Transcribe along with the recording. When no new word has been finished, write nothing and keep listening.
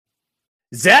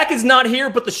Zach is not here,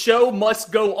 but the show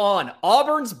must go on.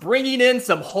 Auburn's bringing in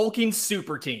some hulking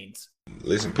super teens.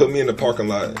 Listen, put me in the parking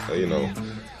lot,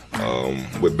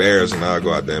 with Bears, and I'll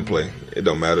go out there and play. It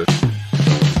don't matter.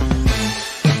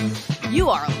 You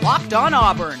are Locked On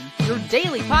Auburn, your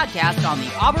daily podcast on the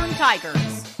Auburn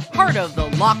Tigers. Part of the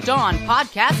Locked On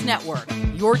Podcast Network,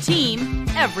 your team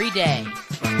every day.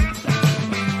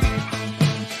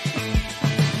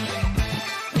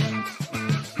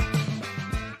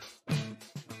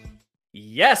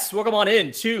 Yes, welcome on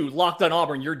in to Locked On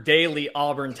Auburn, your daily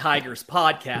Auburn Tigers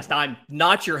podcast. I'm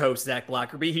not your host, Zach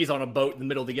Blackerby. He's on a boat in the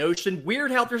middle of the ocean.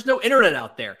 Weird how there's no internet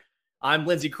out there. I'm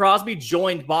Lindsey Crosby,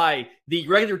 joined by the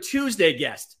regular Tuesday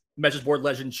guest, Message Board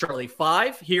legend Charlie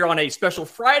Five, here on a special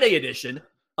Friday edition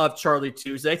of Charlie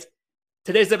Tuesdays.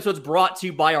 Today's episode is brought to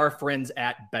you by our friends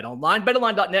at BetOnline.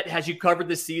 BetOnline.net has you covered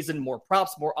this season. More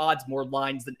props, more odds, more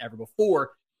lines than ever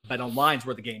before. BetOnline is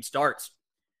where the game starts.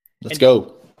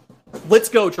 Let's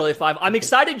go, Charlie Five. I'm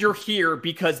excited you're here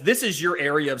because this is your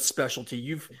area of specialty.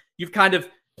 You've kind of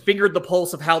fingered the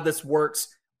pulse of how this works.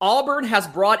 Auburn has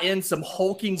brought in some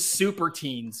hulking super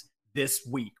teens this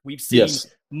week. We've seen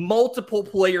multiple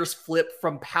players flip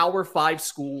from Power 5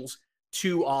 schools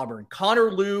to Auburn. Connor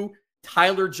Lew,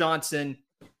 Tyler Johnson.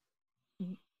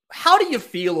 How do you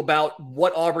feel about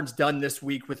what Auburn's done this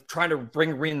week with trying to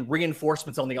bring in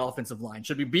reinforcements on the offensive line?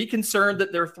 Should we be concerned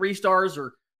that they're 3 stars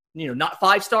or not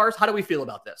 5 stars? How do we feel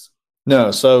about this?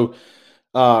 No. So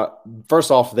first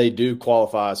off, they do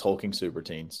qualify as hulking super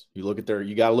teens. You got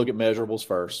to look at measurables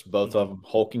first, both of them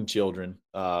hulking children.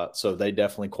 So they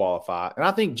definitely qualify. And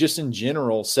I think just in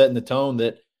general, setting the tone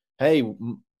that, hey,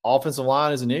 offensive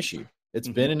line is an issue. It's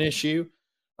been an issue.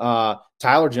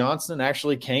 Tyler Johnson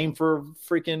actually came for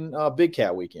freaking Big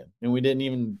Cat weekend, and we didn't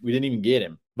even get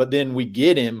him. But then we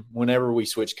get him whenever we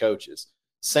switch coaches.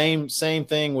 Same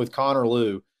thing with Connor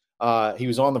Lew. He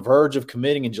was on the verge of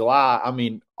committing in July. I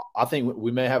mean, I think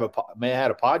we may have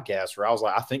had a podcast where I was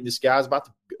like, I think this guy's about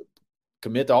to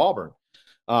commit to Auburn.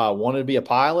 Wanted to be a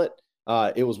pilot.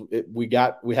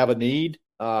 We have a need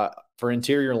for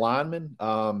interior linemen.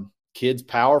 Kid's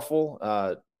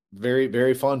powerful. Very,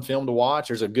 very fun film to watch.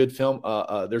 There's a good film.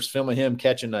 There's film of him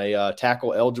catching a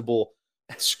tackle eligible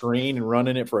screen and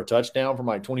running it for a touchdown from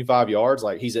like 25 yards.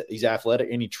 Like he's athletic,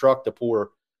 and he trucked the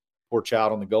poor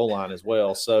child on the goal line as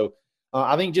well. So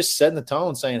I think just setting the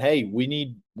tone, saying, hey, we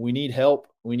need help.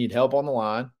 We need help on the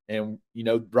line. And,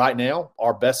 right now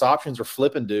our best options are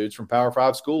flipping dudes from Power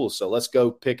 5 schools. So let's go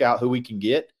pick out who we can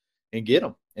get and get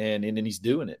them. And then he's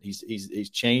doing it. He's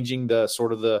changing the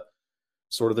sort of the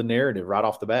narrative right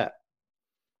off the bat.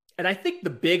 And I think the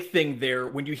big thing there,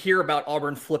 when you hear about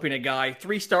Auburn flipping a guy,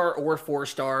 3-star or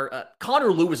 4-star,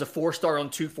 Connor Lew is a 4-star on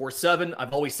 247.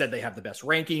 I've always said they have the best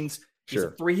rankings. He's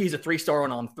a 3-star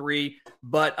on 3,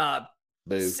 but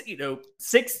big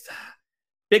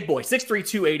boy, 6'3",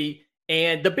 280.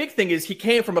 And the big thing is he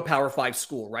came from a Power 5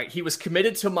 school, right? He was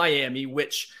committed to Miami,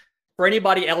 which for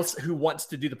anybody else who wants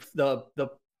to do the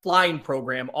flying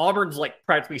program, Auburn's like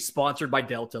practically sponsored by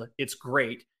Delta. It's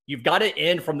great. You've got it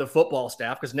in from the football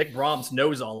staff because Nick Brahms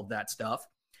knows all of that stuff.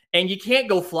 And you can't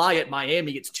go fly at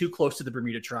Miami. It's too close to the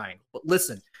Bermuda Triangle. But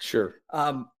listen,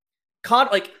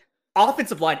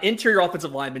 offensive line, interior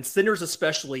offensive linemen, centers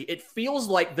especially, it feels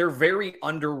like they're very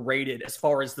underrated as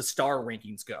far as the star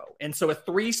rankings go. And so a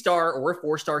 3-star or a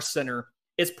 4-star center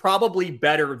is probably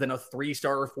better than a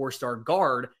 3-star or 4-star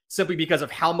guard simply because of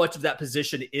how much of that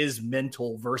position is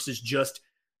mental versus just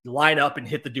line up and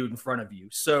hit the dude in front of you.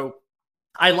 So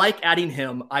I like adding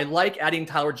him. I like adding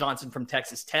Tyler Johnson from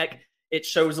Texas Tech. It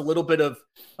shows a little bit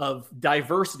of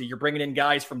diversity. You're bringing in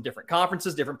guys from different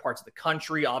conferences, different parts of the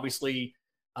country. Obviously,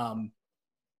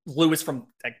 Lewis from,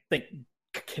 I think,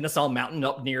 Kennesaw Mountain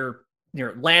up near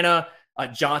Atlanta.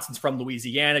 Johnson's from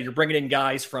Louisiana. You're bringing in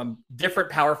guys from different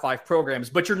Power 5 programs,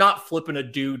 but you're not flipping a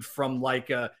dude from like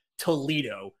a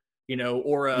Toledo,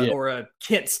 or a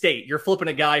Kent State. You're flipping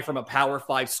a guy from a Power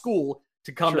 5 school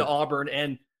to come to Auburn.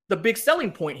 And the big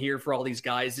selling point here for all these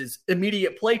guys is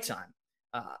immediate play time.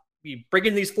 You bring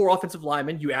in these 4 offensive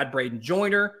linemen, you add Braden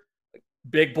Joyner,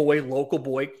 big boy, local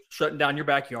boy, shutting down your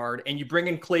backyard, and you bring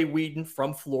in Clay Whedon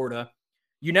from Florida.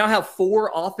 You now have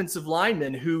 4 offensive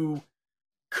linemen who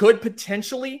could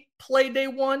potentially play day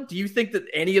one. Do you think that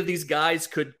any of these guys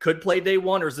could play day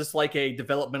one, or is this like a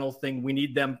developmental thing? We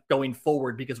need them going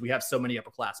forward because we have so many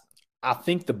upperclassmen. I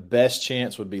think the best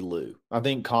chance would be Lew. I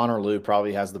think Connor Lew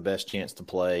probably has the best chance to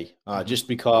play just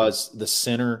because the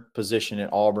center position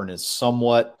at Auburn is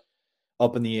somewhat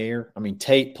up in the air. I mean,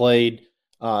 Tate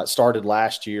started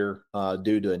last year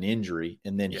due to an injury,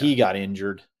 and then he got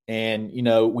injured. And,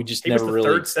 we just never really –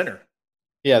 third center.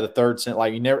 Yeah, the third center,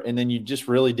 like you never, and then you just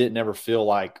really didn't ever feel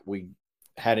like we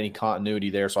had any continuity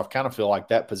there. So I kind of feel like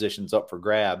that position's up for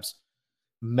grabs.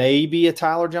 Maybe a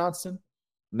Tyler Johnson.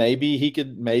 Maybe he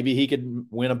could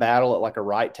win a battle at like a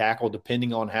right tackle,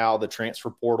 depending on how the transfer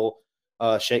portal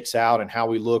shakes out and how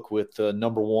we look with the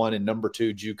number 1 and number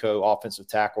 2 JUCO offensive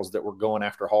tackles that we're going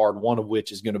after hard. One of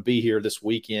which is going to be here this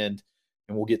weekend,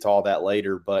 and we'll get to all that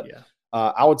later. But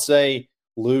I would say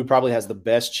Lou probably has the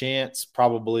best chance.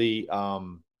 Probably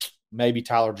maybe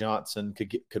Tyler Johnson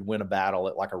could win a battle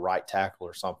at like a right tackle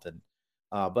or something.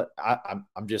 But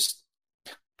I'm just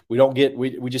we don't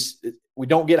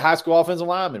get high school offensive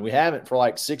linemen. We haven't for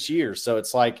like 6 years. So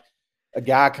it's like a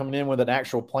guy coming in with an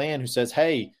actual plan who says,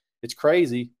 hey, it's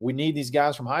crazy. We need these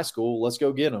guys from high school. Let's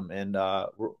go get them. And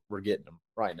we're getting them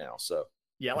right now. So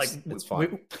yeah, like it's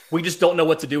fun. We just don't know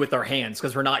what to do with our hands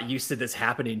because we're not used to this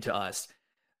happening to us.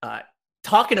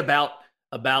 Talking about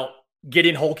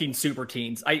getting hulking super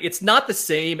teens. It's not the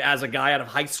same as a guy out of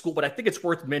high school, but I think it's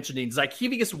worth mentioning.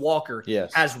 Zykevius Walker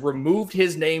has removed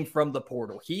his name from the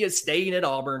portal. He is staying at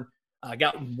Auburn.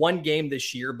 Got one game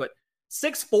this year, but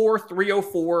 6'4",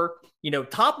 304,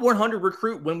 top 100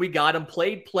 recruit when we got him,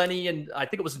 played plenty, and I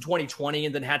think it was in 2020,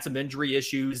 and then had some injury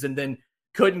issues, and then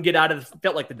couldn't get out of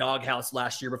felt like the doghouse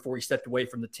last year before he stepped away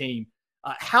from the team.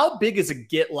 How big is a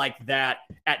get like that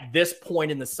at this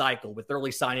point in the cycle, with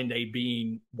early signing day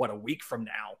being, a week from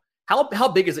now? How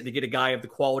big is it to get a guy of the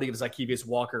quality of Zykevius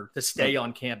Walker to stay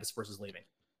on campus versus leaving?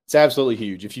 It's absolutely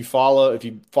huge. If you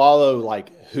follow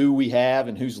like who we have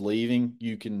and who's leaving,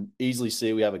 you can easily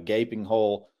see we have a gaping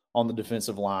hole on the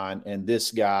defensive line, and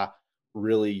this guy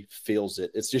really feels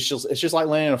it. It's just like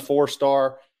landing a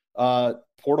 4-star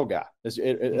portal guy.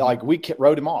 Like we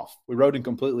wrote him off. We wrote him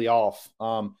completely off.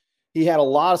 He had a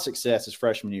lot of success his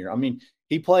freshman year. I mean,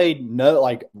 he played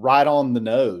right on the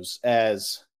nose at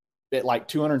like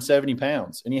 270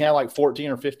 pounds, and he had like 14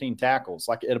 or 15 tackles,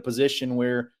 like at a position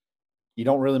where you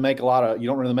don't really make a lot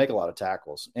of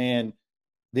tackles. And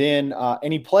then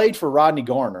and he played for Rodney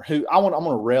Garner, who I'm going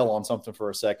to rail on something for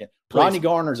a second. Please. Rodney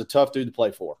Garner is a tough dude to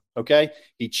play for. Okay.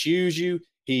 He chews you.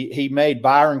 He made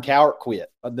Byron Cowart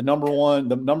quit. The number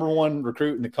one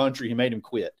recruit in the country. He made him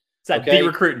quit. It's that D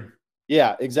recruiting.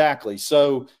 Yeah, exactly.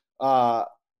 So there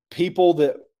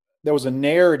was a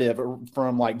narrative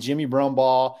from like Jimmy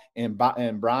Brumbaugh and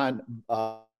Brian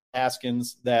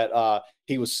Haskins that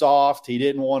he was soft. He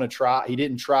didn't want to try. He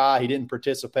didn't try. He didn't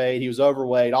participate. He was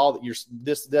overweight. All that,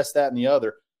 this, that, and the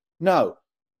other. No,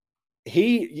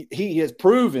 he has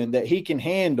proven that he can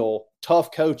handle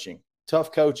tough coaching.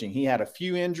 He had a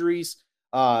few injuries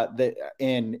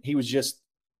and he was just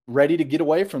ready to get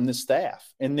away from this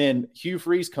staff. And then Hugh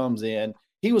Freeze comes in.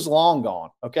 He was long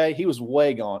gone. Okay. He was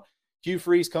way gone. Hugh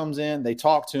Freeze comes in. They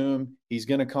talk to him. He's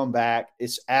going to come back.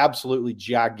 It's absolutely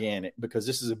gigantic because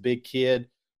this is a big kid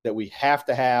that we have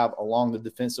to have along the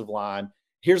defensive line.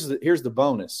 Here's the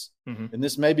bonus. Mm-hmm. And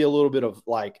this may be a little bit of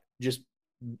like just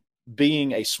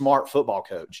being a smart football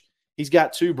coach. He's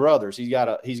got 2 brothers. He's got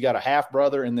a half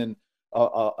brother and then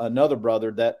another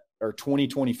brother that are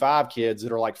 25 kids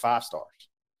that are like 5 stars.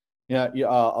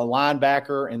 A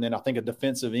linebacker, and then I think a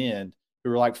defensive end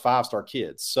who are like 5-star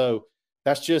kids. So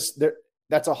that's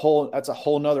a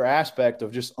whole nother aspect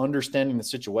of just understanding the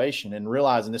situation and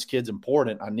realizing this kid's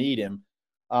important. I need him.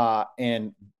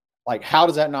 And like, how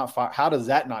does that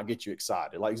not get you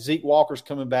excited? Like Zeke Walker's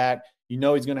coming back, he's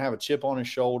going to have a chip on his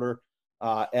shoulder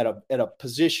at a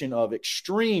position of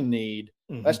extreme need.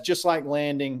 Mm-hmm. That's just like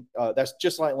landing a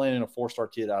 4-star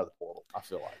kid out of the portal, I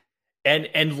feel like.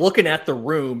 And looking at the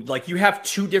room, like you have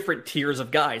 2 different tiers of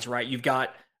guys, right? You've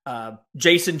got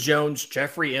Jason Jones,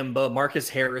 Jeffrey Imba, Marcus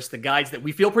Harris, the guys that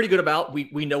we feel pretty good about.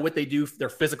 We know what they do. They're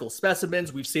physical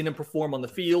specimens. We've seen them perform on the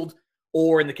field,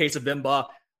 or in the case of Imba,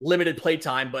 limited play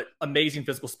time, but amazing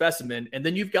physical specimen. And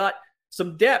then you've got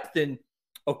some depth in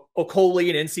Okoli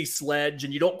and NC Sledge,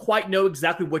 and you don't quite know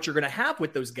exactly what you're going to have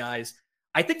with those guys.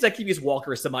 I think Zykevius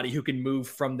Walker is somebody who can move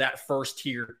from that first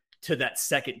tier to that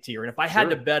second tier. And if I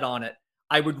had to bet on it,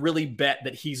 I would really bet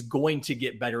that he's going to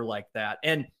get better like that.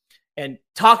 And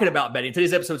talking about betting,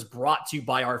 today's episode is brought to you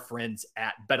by our friends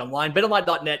at BetOnline.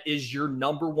 BetOnline.net is your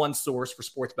number 1 source for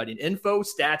sports betting info,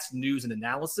 stats, news, and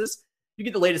analysis. You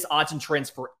get the latest odds and trends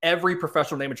for every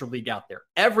professional amateur league out there.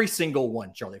 Every single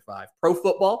one, Charlie 5. Pro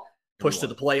football, push to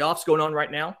the playoffs going on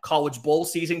right now. College bowl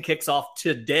season kicks off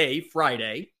today,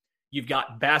 Friday. You've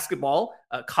got basketball,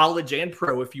 college and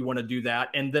pro if you want to do that.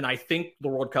 And then I think the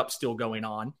World Cup's still going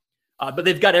on. But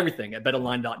they've got everything at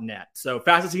betonline.net. So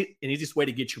fastest and easiest way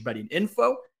to get your betting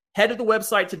info. Head to the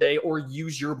website today or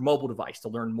use your mobile device to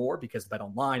learn more because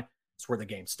BetOnline is where the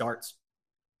game starts.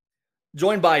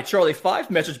 Joined by Charlie Five,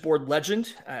 message board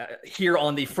legend, here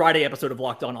on the Friday episode of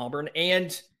Locked On Auburn.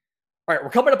 And all right, we're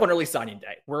coming up on early signing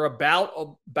day. We're about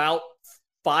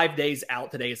 5 days out.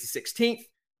 Today is the 16th.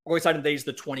 Early signing day is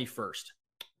the 21st.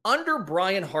 Under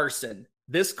Brian Harsin,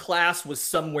 this class was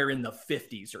somewhere in the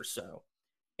 50s or so.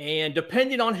 And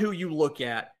depending on who you look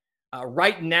at,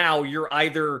 right now you're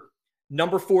either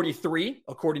number 43,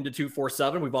 according to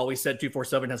 247. We've always said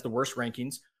 247 has the worst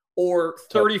rankings, or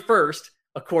 31st,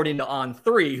 according to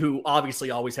On3, who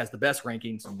obviously always has the best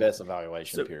rankings. Best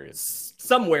evaluation period.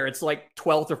 Somewhere it's like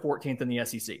 12th or 14th in the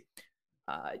SEC.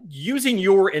 Using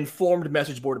your informed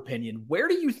message board opinion, where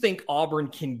do you think Auburn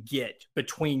can get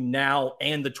between now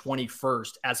and the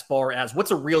 21st as far as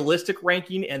what's a realistic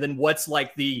ranking, and then what's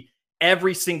like the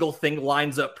every single thing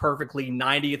lines up perfectly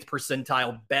 90th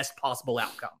percentile best possible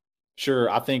outcome? Sure.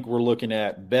 I think we're looking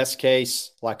at best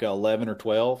case like a 11 or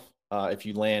 12. If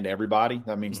you land everybody,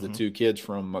 that means the two kids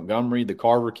from Montgomery, the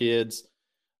Carver kids,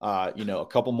 a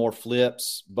couple more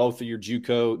flips, both of your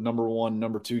JUCO number 1,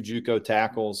 number 2 JUCO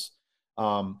tackles.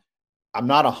 I'm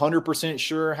not 100%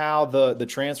 sure how the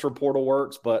transfer portal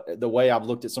works, but the way I've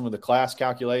looked at some of the class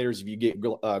calculators, if you get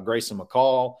Grayson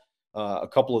McCall, a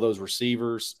couple of those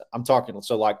receivers, I'm talking,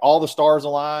 so like all the stars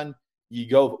align, you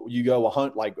go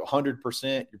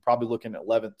 100%, you're probably looking at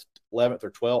 11th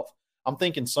or 12th. I'm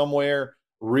thinking somewhere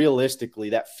realistically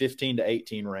that 15 to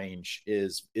 18 range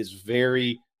is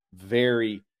very,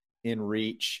 very in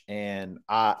reach. And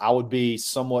I would be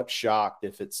somewhat shocked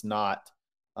if it's not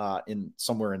in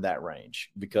somewhere in that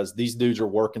range, because these dudes are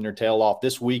working their tail off.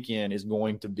 This weekend is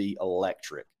going to be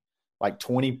electric. Like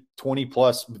 20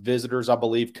 plus visitors, I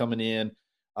believe, coming in,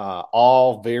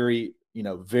 all very,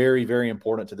 very, very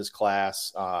important to this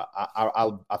class.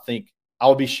 I think I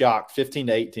would be shocked. 15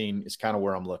 to 18 is kind of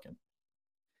where I'm looking.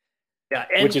 Yeah,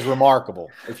 which is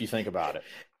remarkable if you think about it.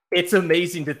 It's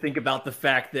amazing to think about the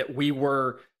fact that we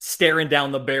were staring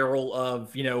down the barrel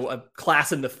of, a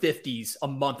class in the 50s a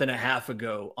month and a half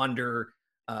ago under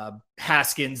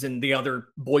Haskins and the other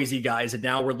Boise guys. And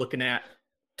now we're looking at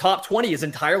top 20 is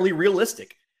entirely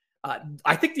realistic.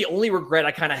 I think the only regret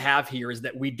I kind of have here is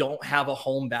that we don't have a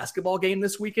home basketball game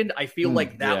this weekend. I feel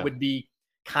like that would be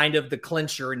kind of the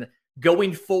clincher. And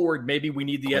going forward, maybe we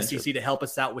need the SEC to help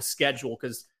us out with schedule,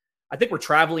 because I think we're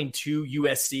traveling to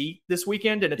USC this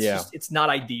weekend, and it's not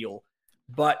ideal.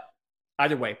 But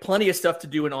either way, plenty of stuff to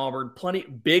do in Auburn, plenty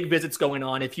big visits going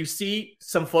on. If you see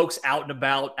some folks out and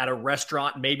about at a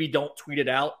restaurant, maybe don't tweet it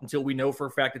out until we know for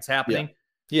a fact it's happening.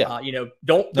 Yeah.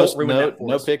 Don't ruin that for us.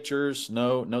 No pictures,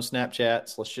 no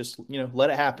Snapchats. Let's just, let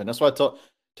it happen. That's why I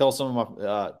tell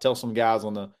some guys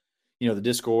on the, the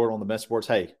Discord, on the message boards,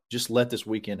 hey, just let this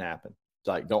weekend happen.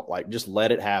 Just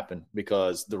let it happen,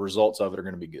 because the results of it are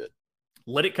going to be good.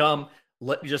 Let it come.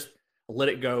 Let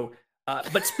it go.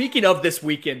 But speaking of this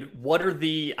weekend, I didn't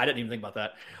even think about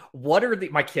that.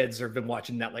 My kids have been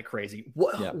watching that like crazy.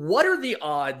 What are the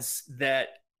odds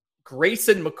that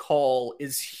Grayson McCall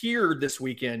is here this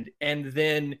weekend and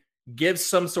then gives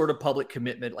some sort of public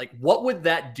commitment? Like, what would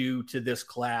that do to this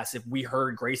class if we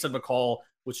heard Grayson McCall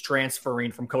was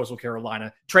transferring from Coastal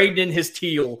Carolina, trading in his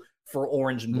teal for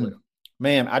orange and blue?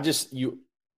 Man,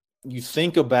 you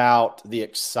think about the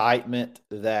excitement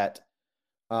that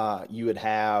you would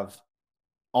have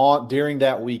during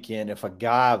that weekend if a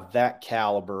guy of that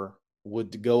caliber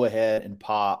would go ahead and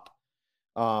pop,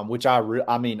 which I'm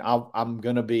not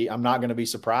going to be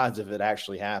surprised if it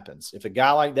actually happens. If a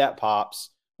guy like that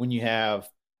pops, when you have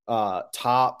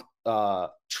top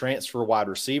transfer wide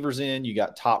receivers in, you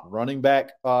got top running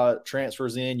back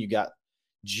transfers in, you got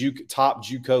top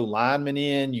JUCO linemen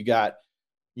in, you got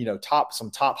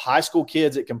some top high school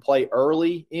kids that can play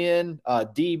early in,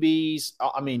 DBs.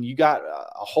 I mean, you got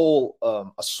a whole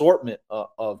assortment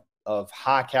of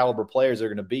high caliber players that are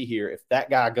going to be here. If that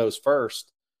guy goes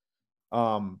first,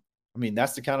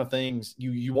 that's the kind of things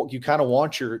you kind of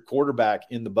want your quarterback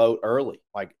in the boat early.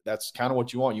 Like, that's kind of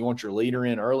what you want. You want your leader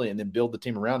in early and then build the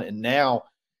team around it. And now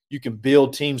you can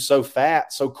build teams so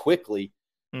quickly.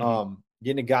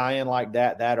 Getting a guy in like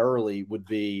that early would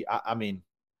be,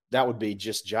 that would be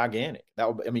just gigantic.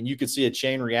 You could see a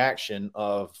chain reaction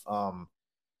of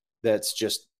that's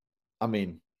just,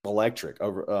 electric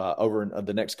over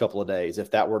the next couple of days.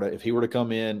 If he were to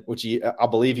come in, which I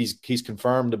believe he's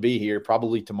confirmed to be here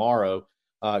probably tomorrow,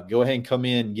 go ahead and come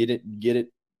in, get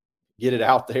it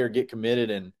out there, get committed,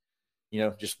 and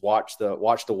just watch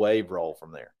the wave roll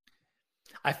from there.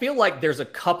 I feel like there's a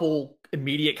couple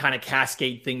immediate kind of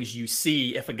cascade things you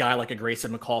see if a guy like a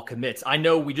Grayson McCall commits. I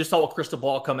know we just saw a crystal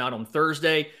ball come out on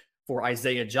Thursday for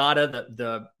Isaiah Jada,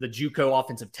 the JUCO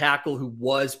offensive tackle who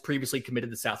was previously committed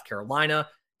to South Carolina.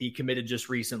 He committed just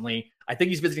recently. I think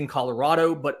he's visiting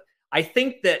Colorado, but I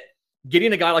think that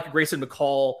getting a guy like a Grayson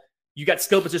McCall, you got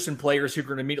skill position players who are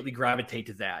going to immediately gravitate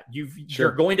to that.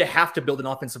 You're going to have to build an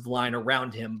offensive line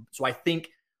around him. So I think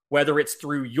whether it's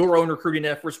through your own recruiting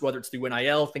efforts, whether it's through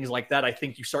NIL, things like that, I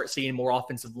think you start seeing more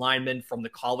offensive linemen from the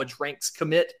college ranks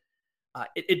commit.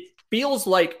 It feels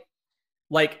like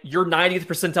your 90th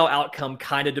percentile outcome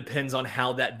kind of depends on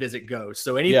how that visit goes.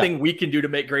 So anything we can do to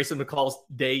make Grayson McCall's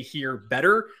day here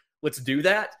better, let's do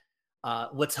that.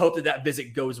 Let's hope that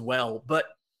visit goes well. But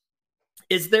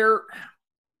is there,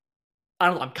 I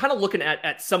don't know, I'm kind of looking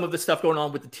at some of the stuff going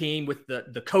on with the team, with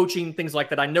the coaching, things like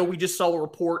that. I know we just saw a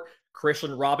report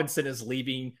Christian Robinson is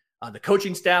leaving. The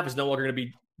coaching staff is no longer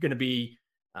going to be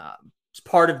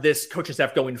part of this coaching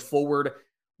staff going forward.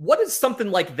 What does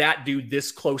something like that do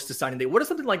this close to signing day? What does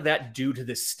something like that do to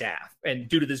this staff and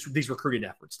do to these recruiting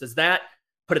efforts? Does that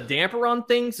put a damper on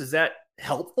things? Is that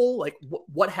helpful? Like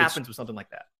what happens with something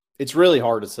like that? It's really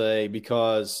hard to say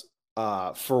because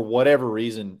for whatever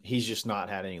reason, he's just not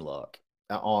had any luck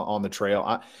on the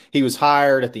trail. He was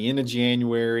hired at the end of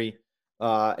January.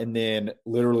 And then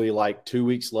literally like 2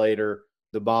 weeks later,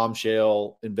 the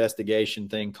bombshell investigation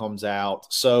thing comes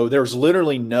out. So there's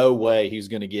literally no way he's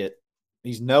going to get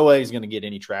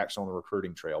any traction on the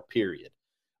recruiting trail, period.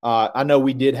 I know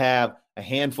we did have a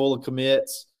handful of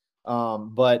commits,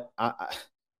 but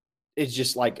it's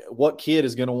just like what kid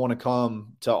is going to want to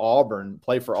come to Auburn,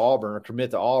 play for Auburn or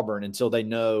commit to Auburn until they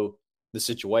know the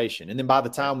situation. And then by the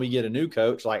time we get a new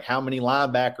coach, like how many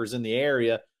linebackers in the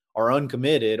area are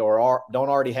uncommitted or don't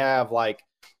already have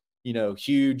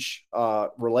huge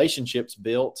relationships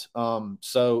built.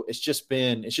 So it's just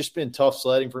been tough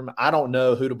sledding for him. I don't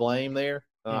know who to blame there.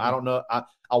 I don't know. I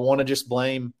want to just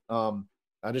blame.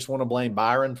 I just want to blame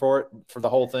Byron for the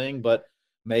whole thing, but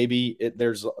maybe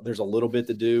there's a little bit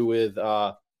to do with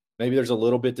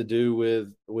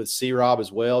with C-Rob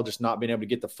as well, just not being able to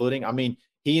get the footing. I mean,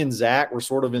 he and Zach were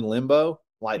sort of in limbo.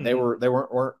 Like they weren't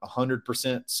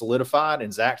 100% solidified,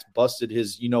 and Zach's busted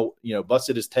his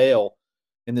tail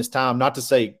in this time. Not to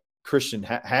say Christian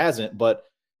hasn't, but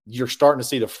you're starting to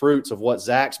see the fruits of what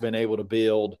Zach's been able to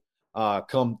build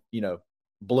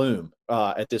bloom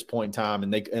at this point in time,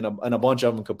 and a bunch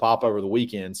of them could pop over the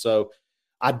weekend. So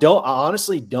I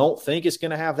honestly don't think it's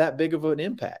going to have that big of an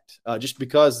impact, just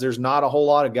because there's not a whole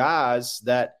lot of guys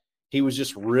that he was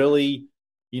just really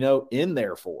in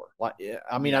there for. Like,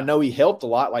 I mean, I know he helped a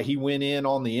lot. Like he went in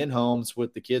on the in-homes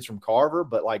with the kids from Carver,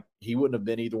 but like he wouldn't have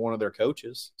been either one of their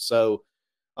coaches. So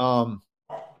I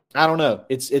don't know.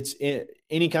 It's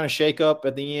any kind of shakeup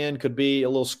at the end could be a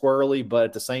little squirrely, but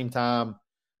at the same time,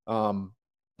 I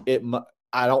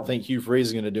don't think Hugh Freeze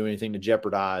is going to do anything to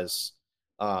jeopardize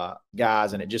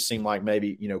guys. And it just seemed like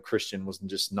maybe, Christian was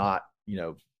just not,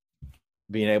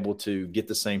 being able to get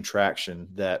the same traction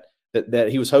that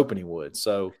he was hoping he would.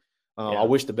 So I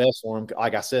wish the best for him.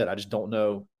 Like I said, I just don't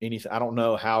know anything. I don't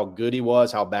know how good he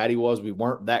was, how bad he was. We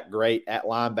weren't that great at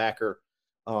linebacker,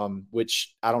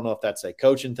 which I don't know if that's a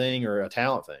coaching thing or a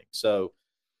talent thing. So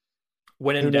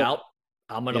when in doubt,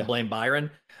 I'm going to blame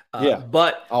Byron.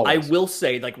 But always. I will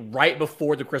say, like right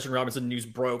before the Christian Robinson news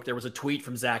broke, there was a tweet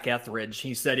from Zach Etheridge.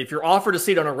 He said, if you're offered a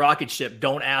seat on a rocket ship,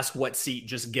 don't ask what seat,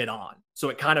 just get on. So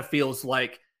it kind of feels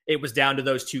like it was down to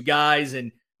those two guys,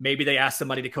 and maybe they asked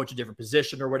somebody to coach a different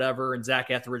position or whatever, and Zach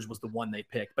Etheridge was the one they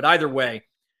picked. But either way,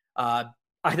 I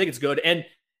think it's good. And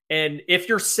if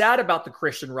you're sad about the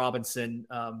Christian Robinson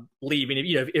leaving,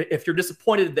 if you're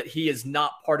disappointed that he is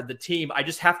not part of the team, I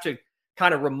just have to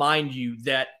kind of remind you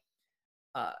that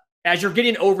as you're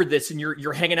getting over this and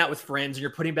you're hanging out with friends and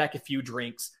you're putting back a few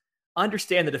drinks,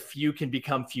 understand that a few can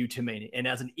become few too many. And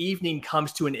as an evening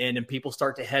comes to an end and people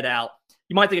start to head out,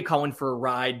 you might think of calling for a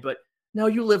ride, but no,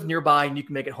 you live nearby and you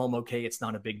can make it home okay. It's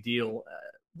not a big deal.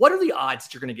 What are the odds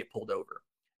that you're going to get pulled over?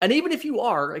 And even if you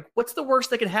are, like, what's the worst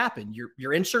that could happen?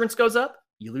 Your insurance goes up,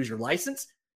 you lose your license,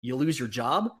 you lose your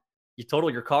job, you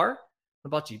total your car. How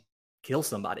about you kill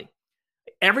somebody?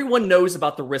 Everyone knows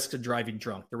about the risks of driving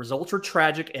drunk. The results are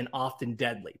tragic and often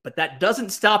deadly, but that doesn't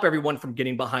stop everyone from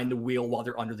getting behind the wheel while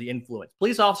they're under the influence.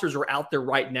 Police officers are out there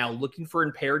right now looking for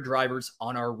impaired drivers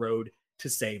on our road to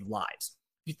save lives.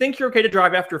 If you think you're okay to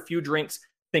drive after a few drinks,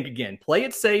 think again. Play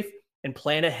it safe and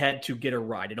plan ahead to get a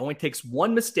ride. It only takes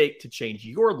one mistake to change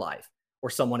your life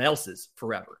or someone else's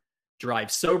forever.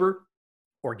 Drive sober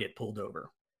or get pulled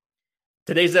over.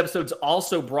 Today's episode is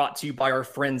also brought to you by our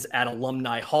friends at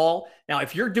Alumni Hall. Now,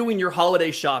 if you're doing your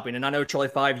holiday shopping, and I know, Charlie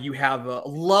Five, you have a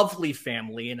lovely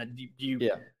family, and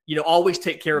you always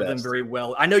take care of them very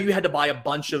well. I know you had to buy a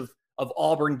bunch of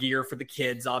Auburn gear for the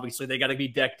kids. Obviously, they got to be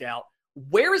decked out.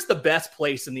 where is the best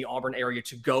place in the Auburn area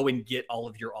to go and get all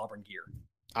of your Auburn gear?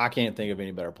 I can't think of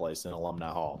any better place than Alumni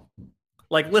Hall.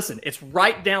 Like, listen, it's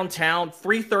right downtown,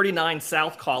 339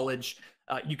 South College.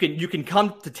 You can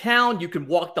come to town. You can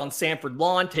walk down Sanford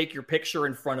Lawn, take your picture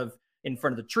in front of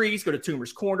the trees, go to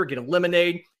Toomer's Corner, get a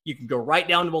lemonade. You can go right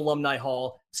down to Alumni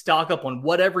Hall, stock up on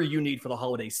whatever you need for the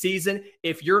holiday season.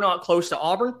 If you're not close to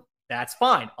Auburn, that's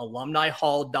fine.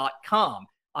 alumnihall.com.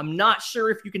 I'm not sure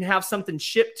if you can have something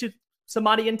shipped to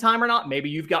somebody in time or not. Maybe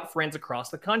you've got friends across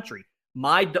the country.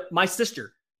 My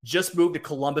sister just moved to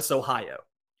Columbus, Ohio.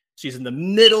 She's in the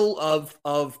middle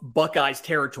of Buckeyes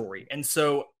territory. And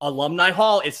so Alumni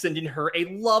Hall is sending her a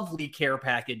lovely care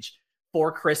package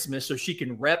for Christmas so she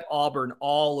can rep Auburn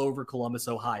all over Columbus,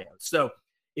 Ohio. So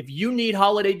if you need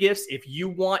holiday gifts, if you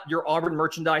want your Auburn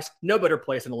merchandise, no better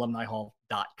place than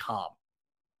alumnihall.com.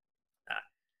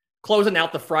 Closing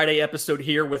out the Friday episode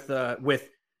here with a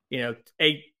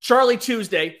Charlie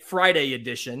Tuesday Friday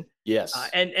edition. Yes.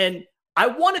 And I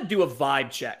want to do a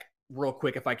vibe check real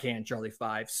quick if I can, Charlie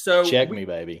 5. So check me,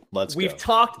 baby. We've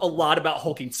talked a lot about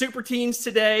hulking super teams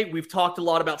today. We've talked a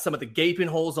lot about some of the gaping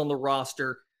holes on the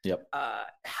roster. Yep.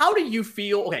 How do you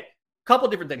feel? Okay, a couple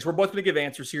of different things. We're both going to give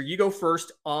answers here. You go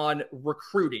first on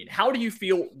recruiting. How do you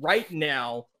feel right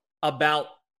now about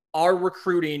our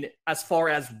recruiting as far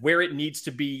as where it needs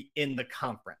to be in the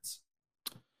conference?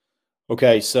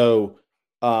 Okay, so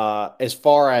as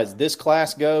far as this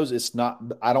class goes,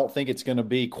 I don't think it's going to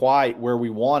be quite where we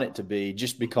want it to be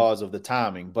just because of the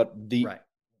timing. But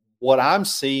what I'm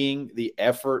seeing, the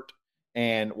effort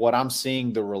and what I'm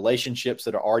seeing, the relationships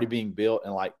that are already being built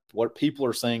and like what people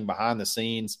are saying behind the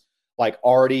scenes, like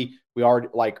we already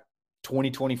like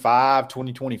 2025,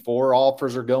 2024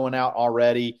 offers are going out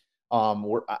already.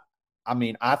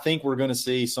 I think we're going to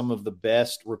see some of the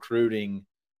best recruiting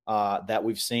that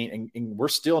we've seen, and we're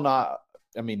still not.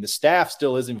 I mean, the staff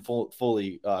still isn't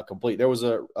fully complete. There was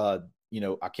I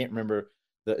can't remember.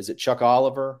 Is it Chuck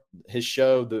Oliver? His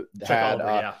show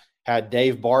that had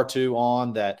Dave Bartu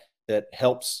on that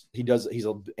helps. He's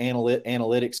an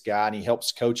analytics guy, and he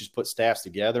helps coaches put staffs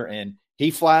together. And he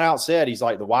flat out said, he's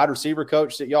like, the wide receiver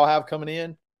coach that y'all have coming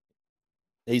in,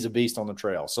 he's a beast on the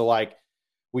trail. So like,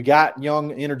 we got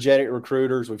young, energetic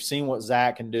recruiters. We've seen what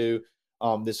Zach can do.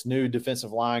 This new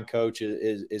defensive line coach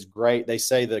is great. They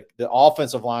say the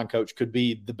offensive line coach could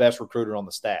be the best recruiter on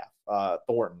the staff,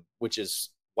 Thornton, which is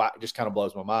just kind of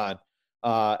blows my mind.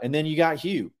 And then you got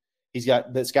Hugh.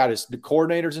 The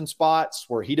coordinators in spots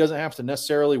where he doesn't have to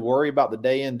necessarily worry about the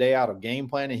day in, day out of game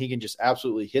planning. He can just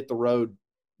absolutely hit the road,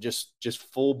 just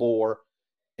full bore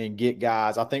and get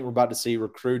guys. I think we're about to see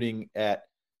recruiting at,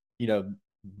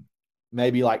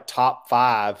 maybe like top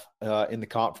 5 in the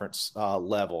conference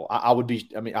level. I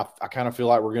kind of feel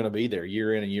like we're going to be there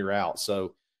year in and year out.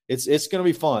 So it's going to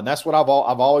be fun. That's what I've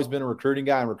always been a recruiting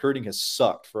guy, and recruiting has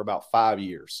sucked for about 5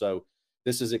 years. So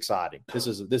this is exciting. This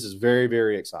is very,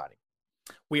 very exciting.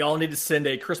 We all need to send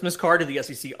a Christmas card to the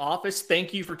SEC office.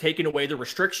 Thank you for taking away the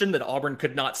restriction that Auburn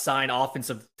could not sign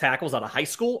offensive tackles out of high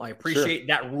school. I appreciate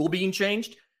that rule being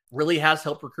changed. Really has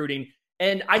helped recruiting.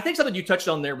 And I think something you touched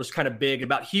on there was kind of big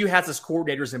about Hugh has his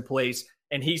coordinators in place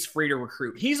and he's free to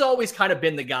recruit. He's always kind of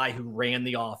been the guy who ran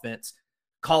the offense,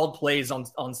 called plays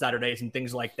on Saturdays and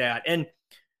things like that. And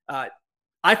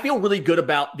I feel really good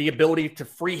about the ability to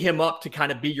free him up to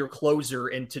kind of be your closer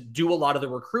and to do a lot of the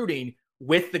recruiting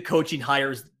with the coaching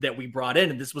hires that we brought in.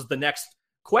 And this was the next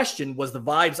question, was the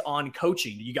vibes on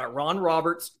coaching. You got Ron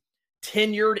Roberts,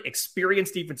 tenured,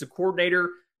 experienced defensive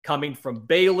coordinator coming from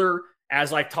Baylor.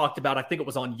 As I talked about, I think it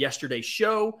was on yesterday's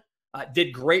show,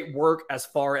 did great work as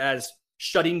far as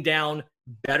shutting down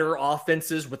better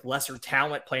offenses with lesser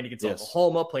talent, playing against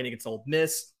Oklahoma, playing against Ole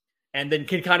Miss, and then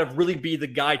can kind of really be the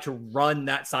guy to run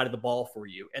that side of the ball for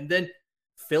you. And then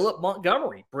Philip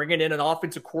Montgomery, bringing in an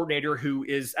offensive coordinator who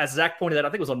is, as Zach pointed out, I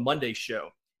think it was on Monday's show,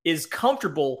 is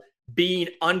comfortable being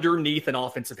underneath an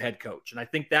offensive head coach. And I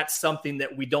think that's something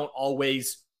that we don't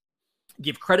always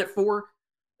give credit for.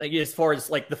 Like, as far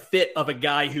as like the fit of a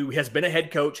guy who has been a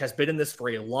head coach, has been in this for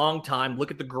a long time.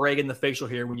 Look at the gray in the facial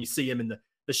hair when you see him in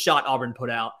the shot Auburn put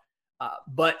out.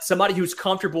 But somebody who's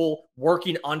comfortable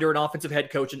working under an offensive head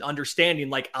coach and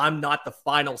understanding, like, I'm not the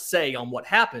final say on what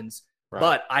happens,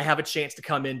 but I have a chance to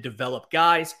come in, develop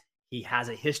guys. He has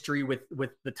a history with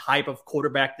the type of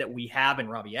quarterback that we have in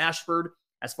Robbie Ashford,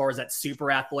 as far as that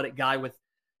super athletic guy with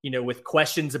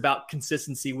questions about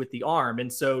consistency with the arm.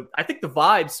 And so I think the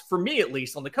vibes, for me at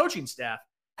least, on the coaching staff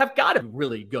have got to be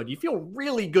really good. You feel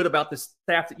really good about the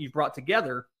staff that you've brought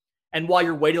together. And while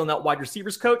you're waiting on that wide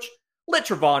receivers coach, let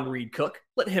Travon Reed cook.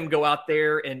 Let him go out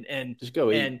there and just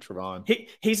go eat, Travon.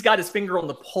 He's got his finger on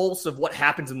the pulse of what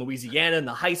happens in Louisiana and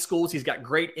the high schools. He's got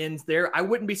great ends there. I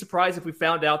wouldn't be surprised if we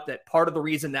found out that part of the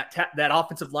reason that that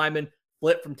offensive lineman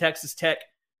flipped from Texas Tech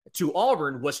to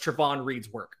Auburn was Travon Reed's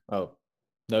work. Oh,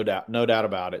 no doubt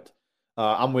about it.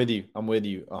 I'm with you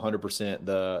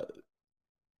 100%.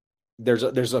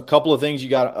 There's a couple of things you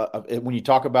got when you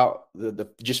talk about the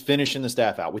just finishing the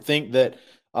staff out. We think that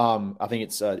I think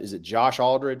it's is it Josh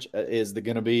Aldridge is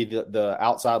going to be the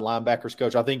outside linebackers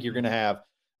coach. I think you're going to have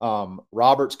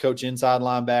Roberts coach inside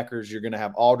linebackers. You're going to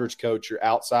have Aldridge coach your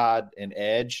outside and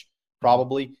edge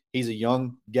probably. He's a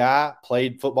young guy,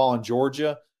 played football in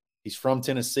Georgia. He's from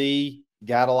Tennessee,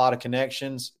 got a lot of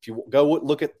connections. If you go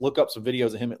look up some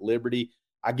videos of him at Liberty,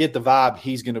 I get the vibe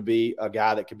he's going to be a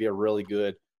guy that could be a really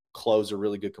good closer,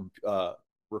 really good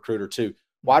recruiter too.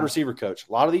 Wide receiver coach.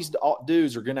 A lot of these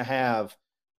dudes are going to have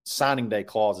signing day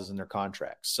clauses in their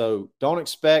contracts. So don't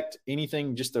expect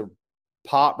anything just to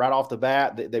pop right off the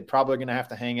bat. They're probably going to have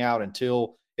to hang out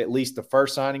until at least the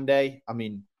first signing day. I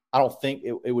mean, I don't think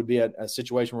it would be a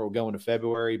situation where we'll go into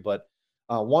February, but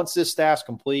once this staff's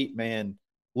complete, man,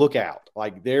 look out.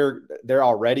 Like they're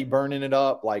already burning it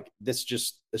up. Like it's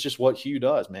just what Hugh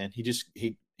does, man. He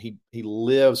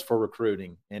lives for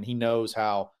recruiting and he knows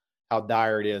how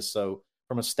dire it is. So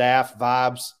from a staff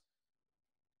vibes,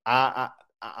 I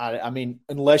mean,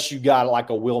 unless you got like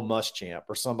a Will Muschamp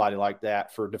or somebody like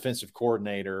that for defensive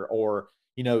coordinator, or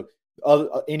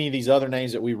any of these other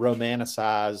names that we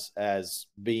romanticize as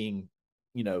being,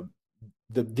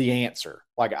 the answer.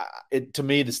 Like to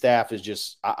me, the staff is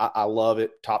just I love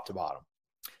it top to bottom.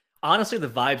 Honestly, the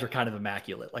vibes are kind of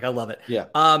immaculate. Like I love it. Yeah.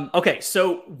 Okay,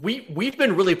 so we've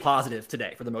been really positive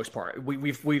today for the most part.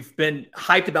 We've been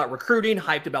hyped about recruiting,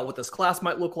 hyped about what this class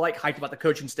might look like, hyped about the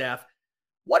coaching staff.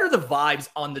 What are the vibes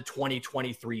on the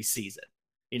 2023 season?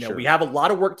 Sure. We have a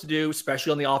lot of work to do,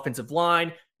 especially on the offensive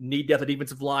line, need depth at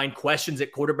defensive line, questions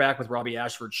at quarterback with Robbie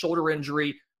Ashford's shoulder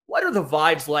injury. What are the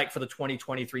vibes like for the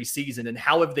 2023 season, and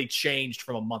how have they changed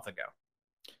from a month ago?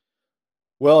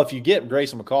 Well, if you get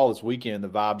Grayson McCall this weekend, the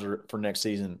vibes for next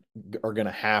season are going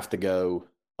to have to go.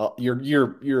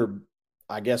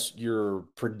 I guess your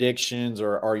predictions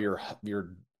or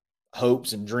your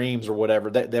hopes and dreams or whatever,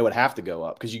 they would have to go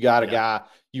up because you got a guy.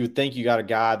 You would think you got a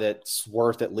guy that's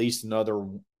worth at least another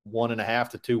 1.5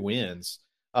 to 2 wins.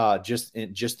 Just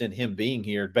in him being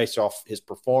here, based off his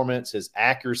performance, his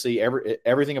accuracy,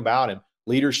 everything about him,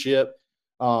 leadership.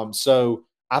 So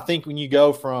I think when you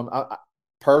go from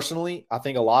personally, I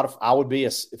think I would be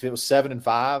if it was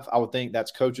 7-5, I would think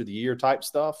that's coach of the year type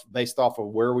stuff based off of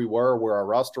where we were, where our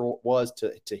roster was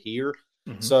to here.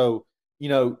 Mm-hmm. So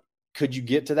could you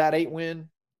get to that 8 win?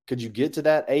 Could you get to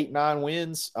that 8-9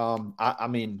 wins? I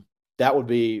mean, that would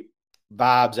be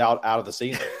vibes out of the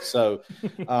season. So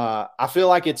I feel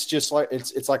like it's just like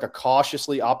it's like a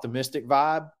cautiously optimistic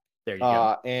vibe. There you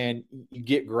go. And you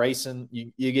get Grayson,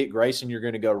 you get Grayson, you're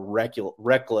going to go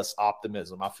reckless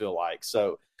optimism. I feel like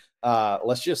so.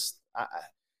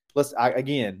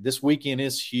 Again, this weekend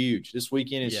is huge.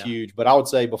 Huge. But I would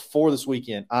say before this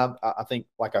weekend, I think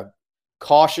like a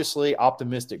cautiously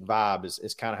optimistic vibe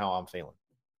is kind of how I'm feeling.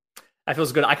 That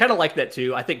feels good. I kind of like that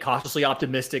too. I think cautiously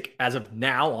optimistic as of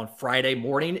now on Friday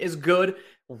morning is good.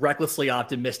 Recklessly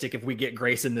optimistic if we get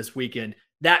Grayson this weekend.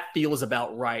 That feels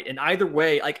about right. And either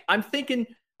way, like I'm thinking,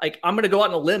 like I'm going to go out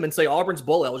on a limb and say Auburn's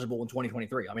bowl eligible in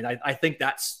 2023. I mean, I think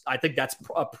that's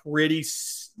a pretty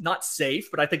not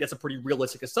safe, but I think that's a pretty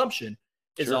realistic assumption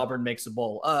is sure. Auburn makes a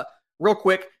bowl. Real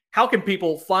quick, how can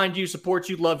people find you, support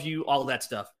you, love you, all of that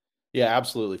stuff? Yeah,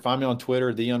 absolutely. Find me on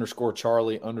Twitter,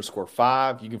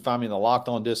 _Charlie_5. You can find me in the Locked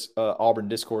On Auburn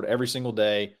Discord every single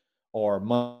day, or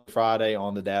Monday, Friday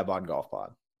on the Dad Bod Golf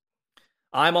Pod.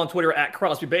 I'm on Twitter at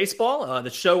Crosby Baseball. The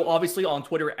show, obviously, on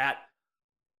Twitter at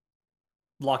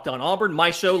Locked On Auburn.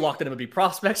 My show, Locked On MLB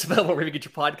Prospects, available wherever you get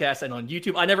your podcast and on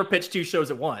YouTube. I never pitch 2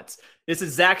 shows at once. This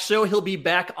is Zach's show. He'll be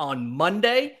back on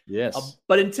Monday. Yes.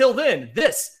 But until then,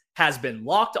 this has been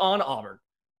Locked On Auburn.